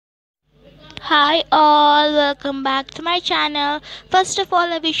Hi all, welcome back to my channel. First of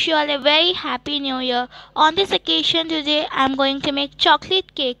all, I wish you all a very happy new year. On this occasion today, I am going to make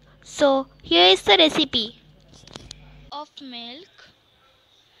chocolate cake. So, here is the recipe. Of milk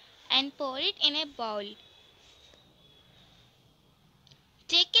and pour it in a bowl.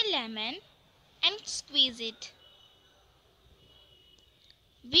 Take a lemon and squeeze it.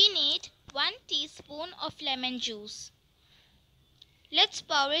 We need 1 teaspoon of lemon juice. Let's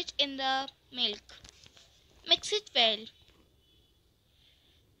pour it in the milk. Mix it well.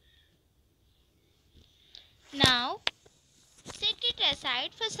 Now, set it aside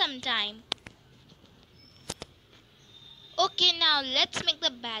for some time. Okay, now let's make the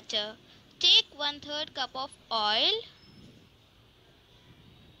batter. Take 1/3 cup of oil,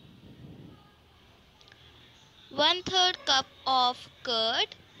 1/3 cup of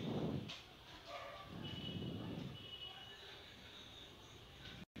curd,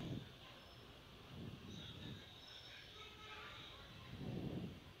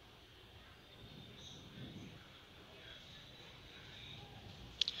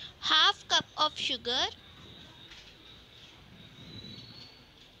 half cup of sugar,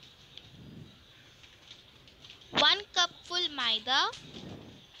 1 cup full maida,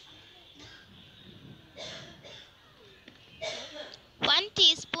 1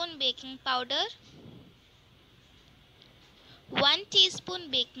 teaspoon baking powder, 1 teaspoon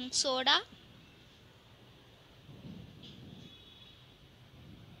baking soda,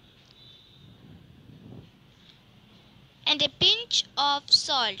 and a pinch of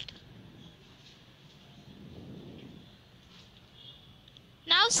salt.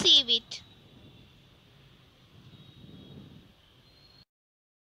 Now sieve it.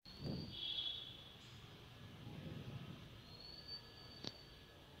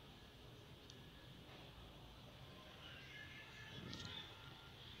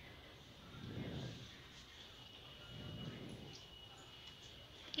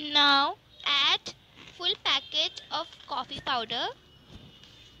 Now add full packet of coffee powder,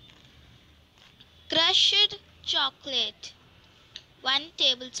 crushed chocolate, 1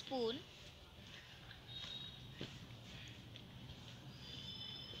 tablespoon,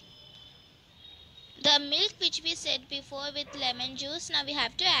 the milk which we said before with lemon juice. Now we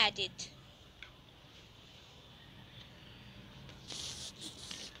have to add it.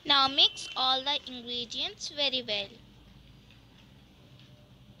 Now mix all the ingredients very well.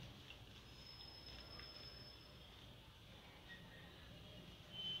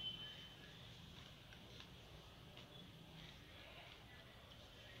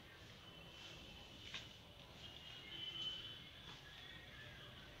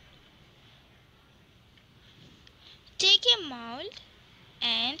 Take a mold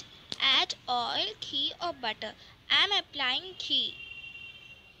and add oil, ghee or butter. I am applying ghee.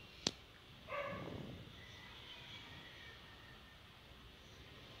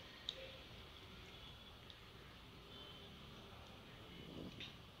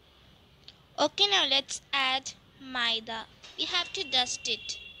 Okay, now let's add maida. We have to dust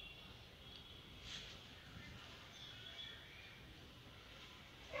it.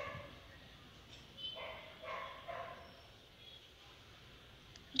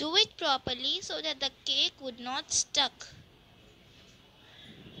 Do it properly so that the cake would not stuck.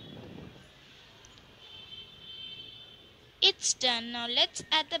 It's done. Now let's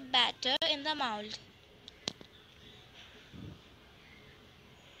add the batter in the mold.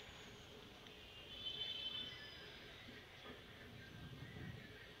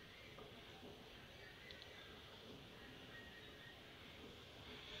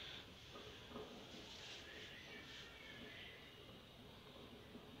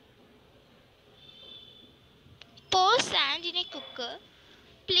 Pour sand in a cooker.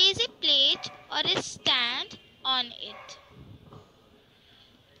 Place a plate or a stand on it.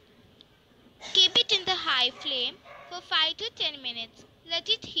 Keep it in the high flame for 5 to 10 minutes. Let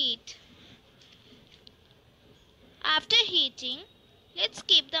it heat. After heating, let's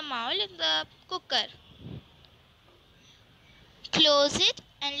keep the mold in the cooker. Close it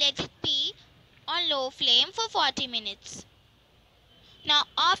and let it be on low flame for 40 minutes. Now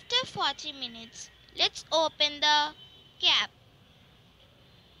after 40 minutes, let's open the cap.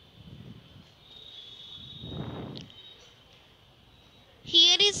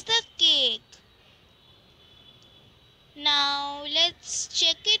 Here is the cake. Now let's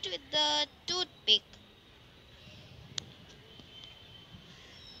check it with the toothpick.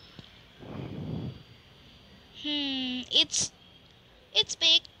 It's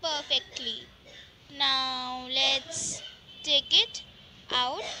baked perfectly. Now let's take it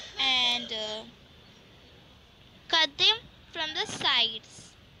out and cut them from the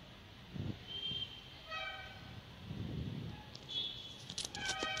sides.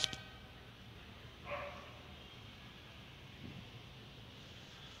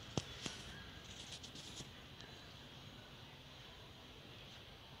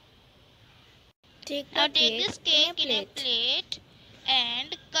 Now take this cake in a plate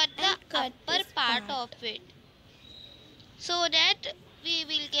and cut the upper part of it so that we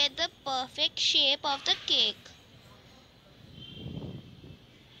will get the perfect shape of the cake.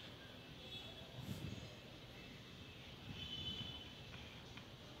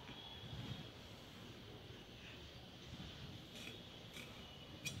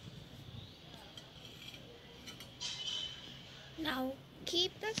 Now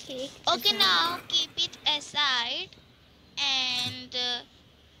keep the cake Okay, aside. now keep it aside, and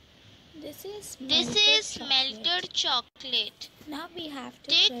this is melted chocolate. Now we have to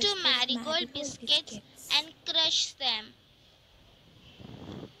Take crush two these marigold biscuits and crush them.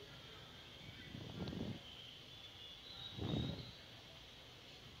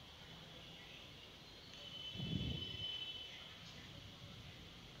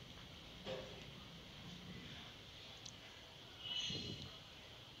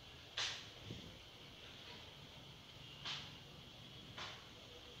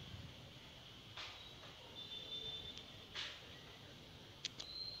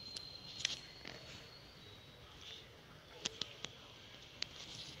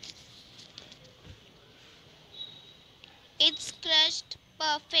 It's crushed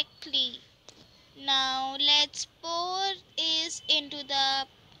perfectly. Now let's pour this into the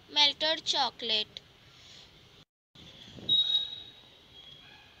melted chocolate.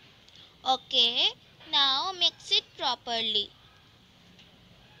 Okay, now mix it properly.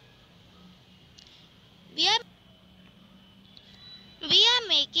 We are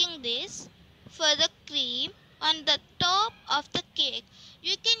making this for the cream on the top of the cake.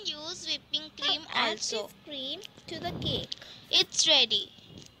 You can use whipping cream also. Add cream to the cake. It's ready.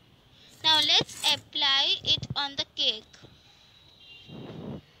 Now let's apply it on the cake.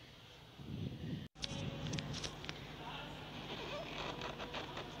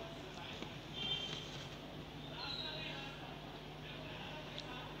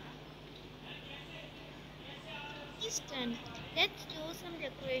 Done. Let's do some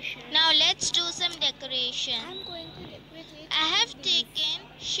decoration. Now let's do some decoration. I'm going to decorate it. I have taken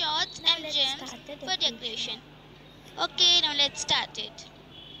shots and gems for decoration. Okay, now let's start it.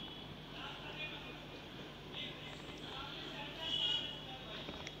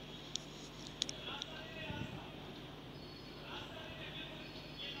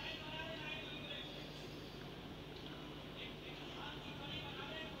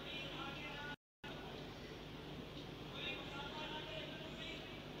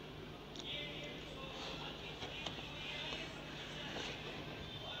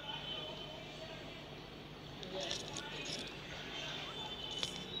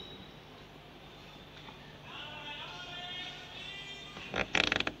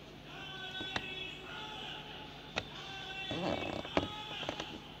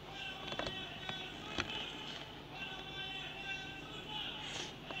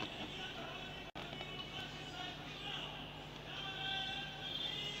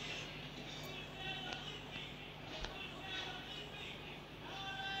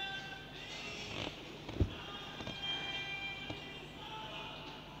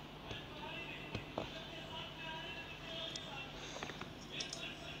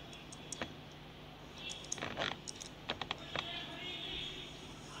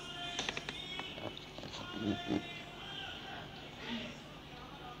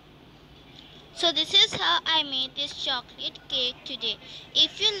 So this is how I made this chocolate cake today.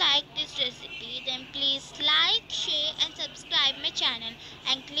 If you like this recipe, then please like, share and subscribe my channel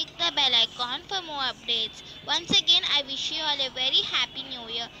and click the bell icon for more updates. Once again, I wish you all a very happy new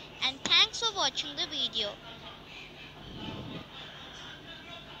year and thanks for watching the video.